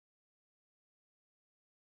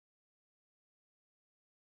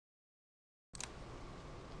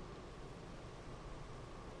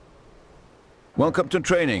Welcome to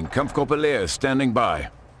training. Kampfgruppe is standing by.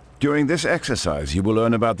 During this exercise, you will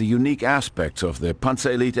learn about the unique aspects of the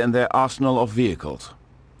Panzer Elite and their arsenal of vehicles.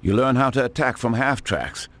 You learn how to attack from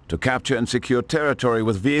half-tracks, to capture and secure territory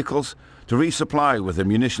with vehicles, to resupply with the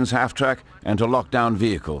munitions half-track, and to lock down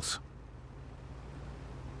vehicles.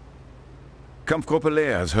 Kampfgruppe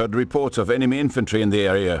has heard reports of enemy infantry in the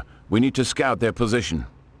area. We need to scout their position.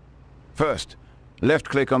 First,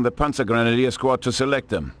 left-click on the Panzer Grenadier squad to select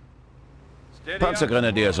them. Panzer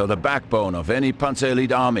Grenadiers are the backbone of any Panzer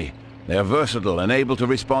Elite army. They are versatile and able to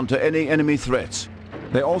respond to any enemy threats.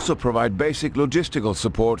 They also provide basic logistical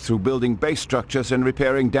support through building base structures and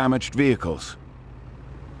repairing damaged vehicles.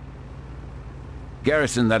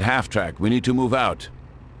 Garrison that half-track. We need to move out.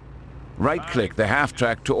 Right-click the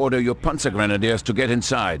half-track to order your Panzer Grenadiers to get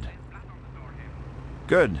inside.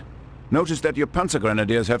 Good. Notice that your Panzer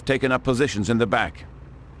Grenadiers have taken up positions in the back.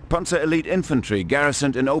 Panzer Elite infantry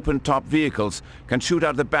garrisoned in open-top vehicles can shoot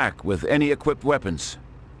out the back with any equipped weapons.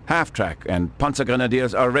 Half-track and Panzer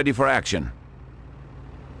Grenadiers are ready for action.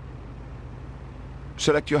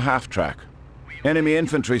 Select your half-track. Enemy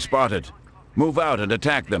infantry spotted. Move out and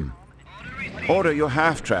attack them. Order your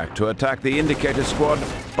half-track to attack the indicated squad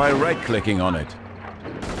by right-clicking on it.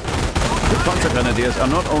 The Panzer Grenadiers are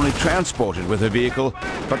not only transported with a vehicle,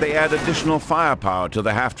 but they add additional firepower to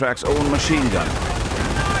the half-track's own machine gun.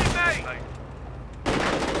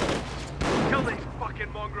 Kill these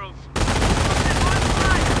fucking mongrels!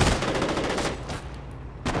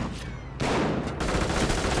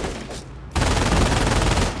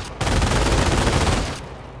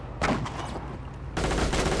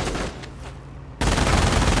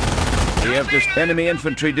 We have this enemy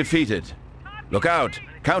infantry defeated. Look out!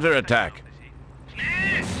 Counterattack!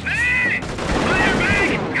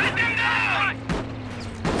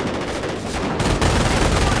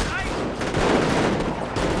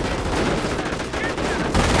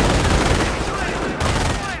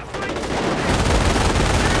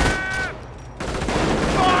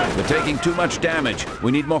 We're taking too much damage.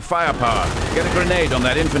 We need more firepower. Get a grenade on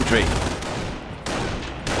that infantry.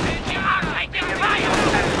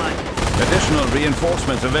 Additional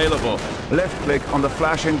reinforcements available. Left-click on the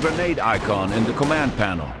flashing grenade icon in the command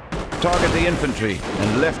panel. Target the infantry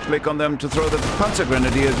and left-click on them to throw the Panzer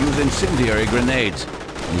Grenadiers use incendiary grenades.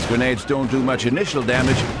 These grenades don't do much initial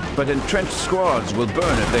damage, but entrenched squads will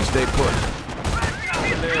burn if they stay put.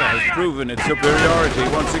 Valor has proven its superiority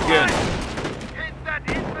once again.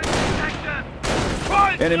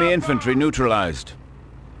 Enemy infantry neutralized.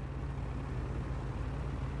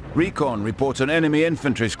 Recon reports an enemy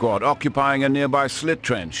infantry squad occupying a nearby slit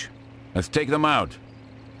trench. Let's take them out.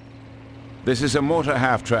 This is a mortar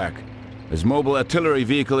half-track. This mobile artillery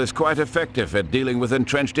vehicle is quite effective at dealing with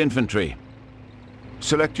entrenched infantry.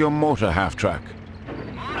 Select your mortar half-track.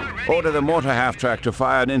 Order the mortar half-track to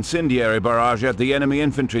fire an incendiary barrage at the enemy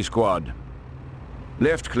infantry squad.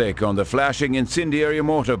 Left-click on the flashing incendiary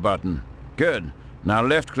mortar button. Good. Now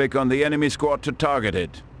left-click on the enemy squad to target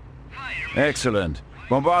it. Excellent.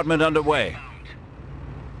 Bombardment underway.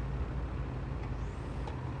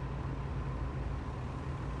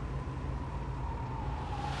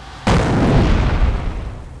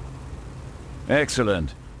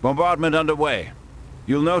 Excellent. Bombardment underway.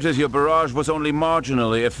 You'll notice your barrage was only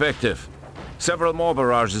marginally effective. Several more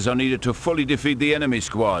barrages are needed to fully defeat the enemy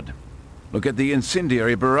squad. Look at the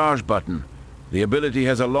incendiary barrage button. The ability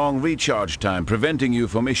has a long recharge time, preventing you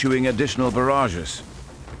from issuing additional barrages.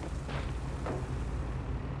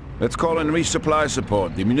 Let's call in resupply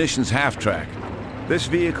support, the munitions half-track. This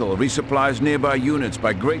vehicle resupplies nearby units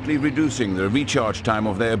by greatly reducing the recharge time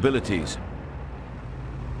of their abilities.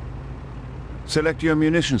 Select your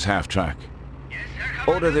munitions half-track.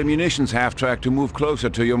 Order the munitions half-track to move closer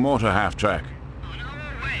to your mortar half-track.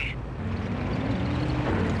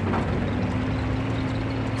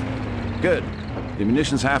 Good. The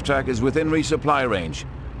munitions half-track is within resupply range.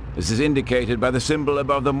 This is indicated by the symbol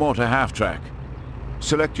above the mortar half-track.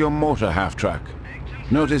 Select your mortar half-track.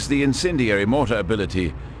 Notice the incendiary mortar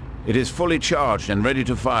ability. It is fully charged and ready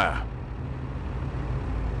to fire.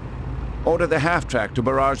 Order the half-track to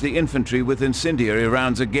barrage the infantry with incendiary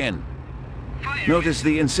rounds again. Notice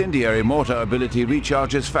the incendiary mortar ability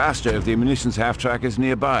recharges faster if the munitions half-track is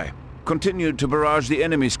nearby. Continue to barrage the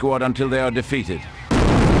enemy squad until they are defeated.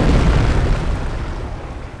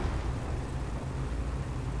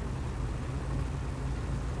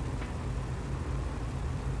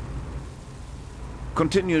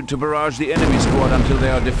 Continue to barrage the enemy squad until they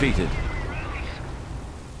are defeated.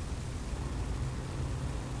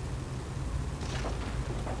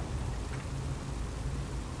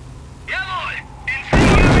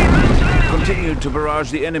 Continue to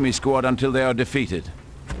barrage the enemy squad until they are defeated.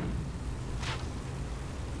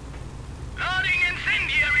 Loading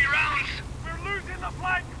incendiary rounds! We're losing the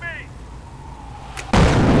flank, mate!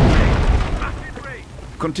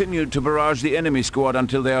 Continue to barrage the enemy squad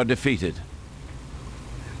until they are defeated.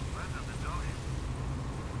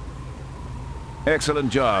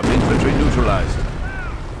 Excellent job. Infantry neutralized.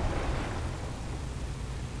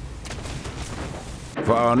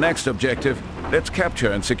 For our next objective, let's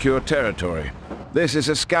capture and secure territory. This is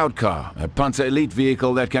a scout car, a Panzer elite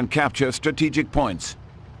vehicle that can capture strategic points.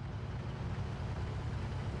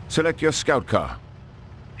 Select your scout car.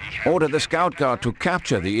 Order the scout car to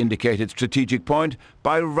capture the indicated strategic point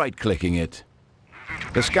by right-clicking it.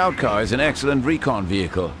 The scout car is an excellent recon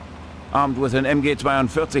vehicle. Armed with an GHz Intel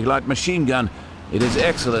Pentium IV light machine gun, it is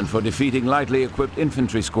excellent for defeating lightly equipped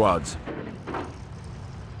infantry squads.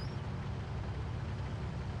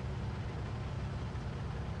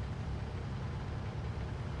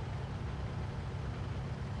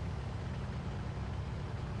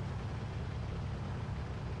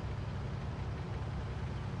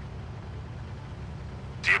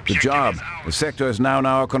 Good job. The sector is now in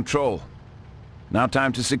our control. Now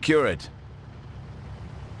time to secure it.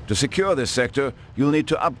 To secure this sector, you'll need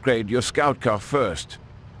to upgrade your scout car first.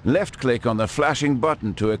 Left-click on the flashing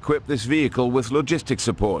button to equip this vehicle with logistics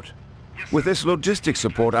support. With this logistics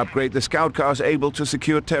support upgrade, the scout car is able to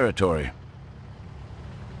secure territory.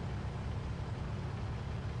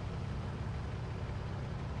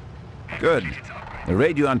 Good. The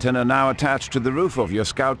radio antenna now attached to the roof of your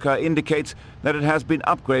scout car indicates that it has been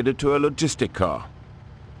upgraded to a logistic car.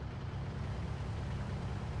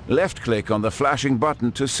 Left-click on the flashing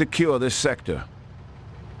button to secure this sector.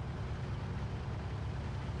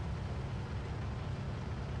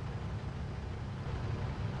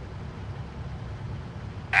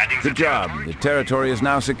 Good job. The territory is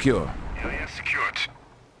now secure. Area secured.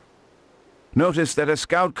 Notice that a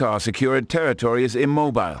scout car secured territory is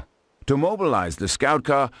immobile. To mobilize the scout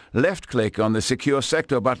car, left-click on the Secure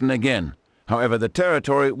Sector button again. However, the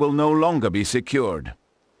territory will no longer be secured.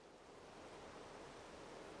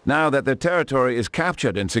 Now that the territory is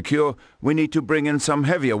captured and secure, we need to bring in some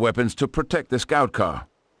heavier weapons to protect the scout car.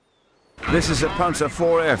 This is a Panzer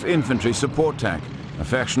IV infantry support tank,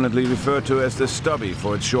 affectionately referred to as the Stubby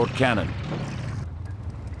for its short cannon.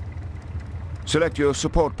 Select your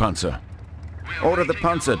support Panzer. Order the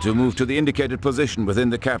Panzer to move to the indicated position within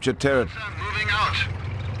the captured territory. Moving out.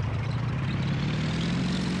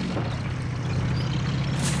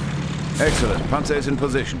 Excellent. Panzer is in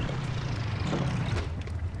position.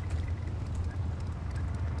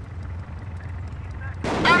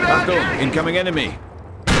 Achtung! Incoming enemy!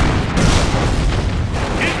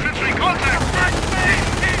 Infantry contact!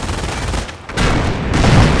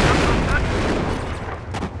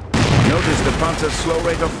 Notice the Panzer's slow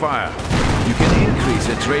rate of fire. You can increase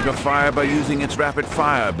its rate of fire by using its rapid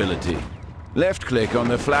fire ability. Left-click on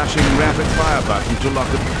the flashing rapid fire button to lock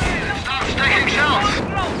it. Start stacking shells!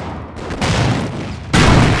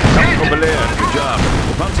 Good job.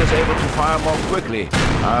 The Panzer is able to fire more quickly.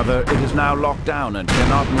 However, it is now locked down and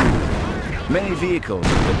cannot move. Many vehicles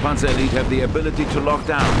in the Panzer Elite have the ability to lock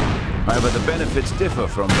down. However, the benefits differ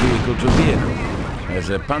from vehicle to vehicle. As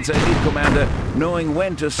a Panzer Elite commander, knowing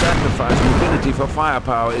when to sacrifice mobility for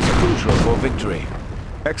firepower is crucial for victory.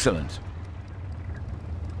 Excellent.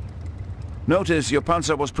 Notice your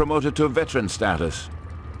Panzer was promoted to veteran status.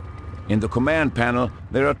 In the command panel,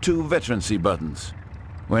 there are two veterancy buttons.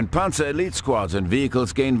 When Panzer Elite squads and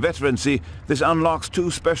vehicles gain veterancy, this unlocks two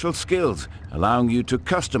special skills, allowing you to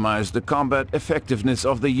customize the combat effectiveness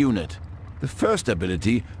of the unit. The first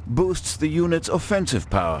ability boosts the unit's offensive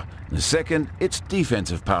power, the second its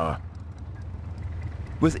defensive power.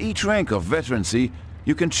 With each rank of veterancy,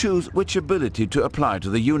 you can choose which ability to apply to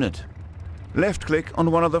the unit. Left-click on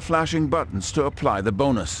one of the flashing buttons to apply the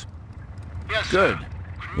bonus. Yes, sir. Good.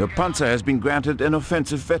 Your Panzer has been granted an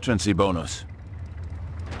offensive veterancy bonus.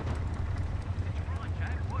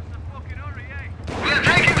 We're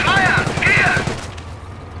taking fire! Here!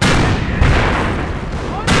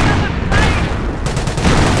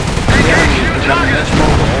 Becoming less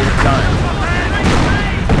mobile all the time.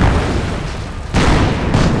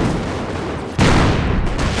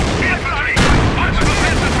 Infantry! Onto the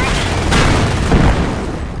offensive route!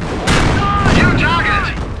 New target!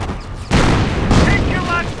 Take your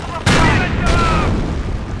lunch to the fire!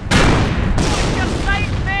 Just save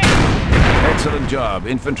me! Excellent job.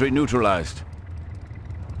 Infantry neutralized.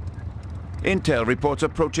 Intel reports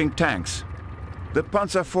approaching tanks. The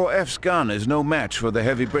Panzer IV's gun is no match for the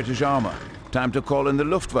heavy British armor. Time to call in the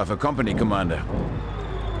Luftwaffe company commander.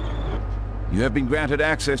 You have been granted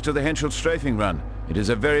access to the Henschel strafing run. It is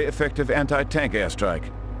a very effective anti-tank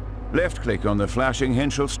airstrike. Left-click on the flashing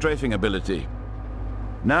Henschel strafing ability.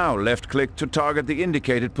 Now left-click to target the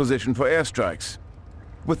indicated position for airstrikes.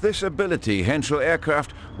 With this ability, Henschel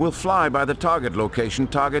aircraft will fly by the target location,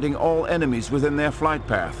 targeting all enemies within their flight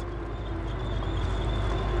path.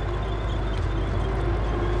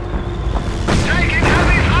 Taking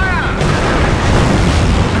heavy fire!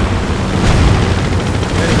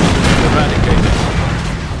 Eradicated.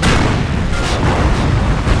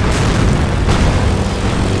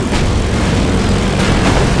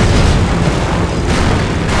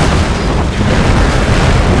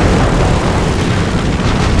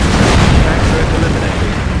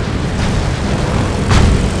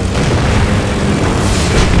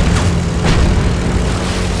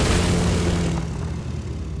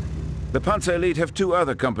 The Panzer Elite have two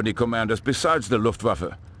other company commanders besides the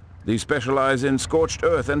Luftwaffe. These specialize in scorched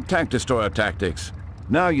earth and tank destroyer tactics.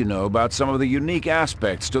 Now you know about some of the unique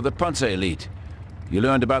aspects to the Panzer Elite. You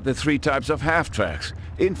learned about the three types of half-tracks: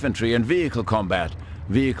 infantry and vehicle combat,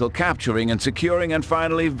 vehicle capturing and securing, and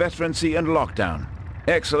finally veterancy and lockdown.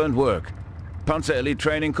 Excellent work. Panzer Elite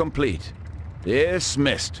training complete.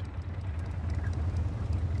 Dismissed.